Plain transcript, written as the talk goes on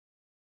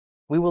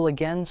We will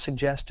again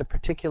suggest a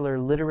particular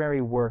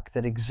literary work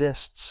that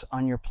exists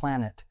on your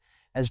planet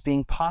as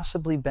being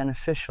possibly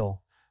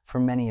beneficial for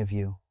many of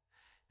you.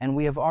 And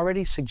we have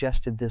already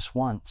suggested this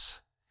once.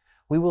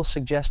 We will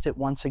suggest it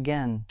once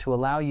again to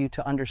allow you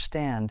to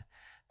understand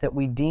that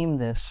we deem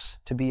this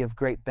to be of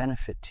great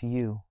benefit to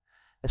you,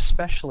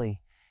 especially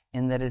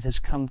in that it has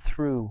come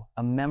through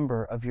a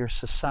member of your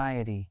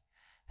society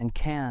and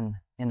can,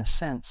 in a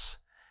sense,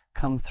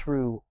 come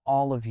through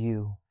all of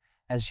you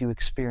as you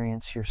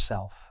experience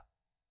yourself.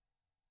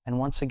 And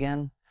once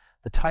again,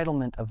 the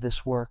titlement of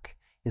this work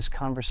is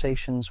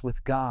Conversations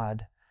with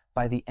God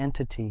by the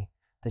entity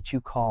that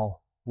you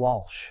call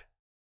Walsch.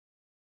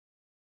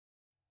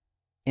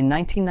 In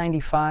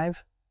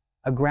 1995,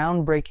 a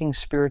groundbreaking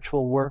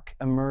spiritual work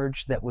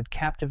emerged that would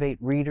captivate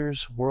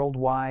readers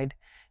worldwide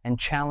and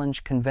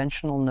challenge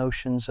conventional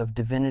notions of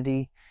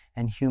divinity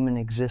and human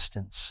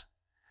existence.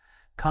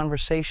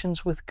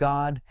 Conversations with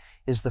God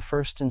is the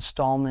first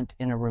installment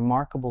in a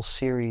remarkable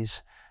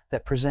series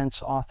that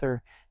presents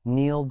author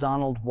Neale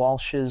Donald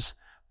Walsch's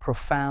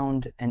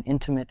profound and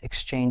intimate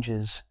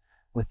exchanges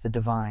with the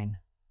divine.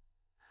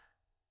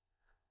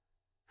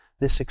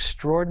 This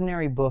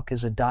extraordinary book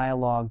is a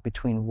dialogue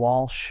between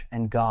Walsch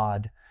and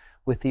God,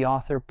 with the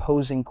author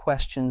posing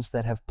questions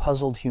that have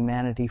puzzled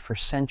humanity for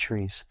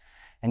centuries,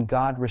 and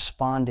God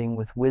responding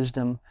with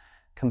wisdom,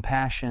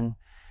 compassion,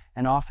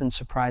 and often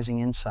surprising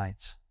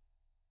insights.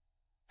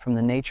 From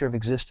the nature of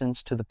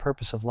existence to the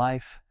purpose of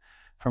life,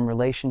 from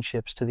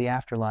relationships to the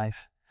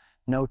afterlife,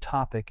 no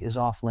topic is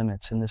off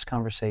limits in this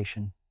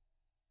conversation.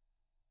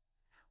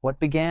 What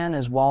began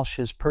as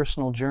Walsch's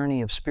personal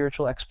journey of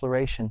spiritual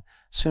exploration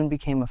soon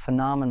became a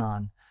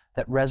phenomenon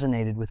that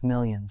resonated with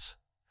millions.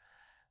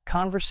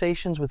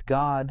 Conversations with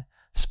God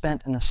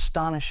spent an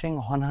astonishing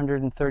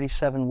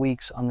 137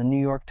 weeks on the New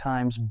York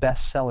Times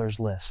bestsellers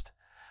list,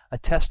 a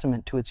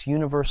testament to its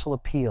universal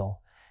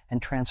appeal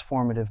and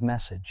transformative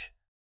message.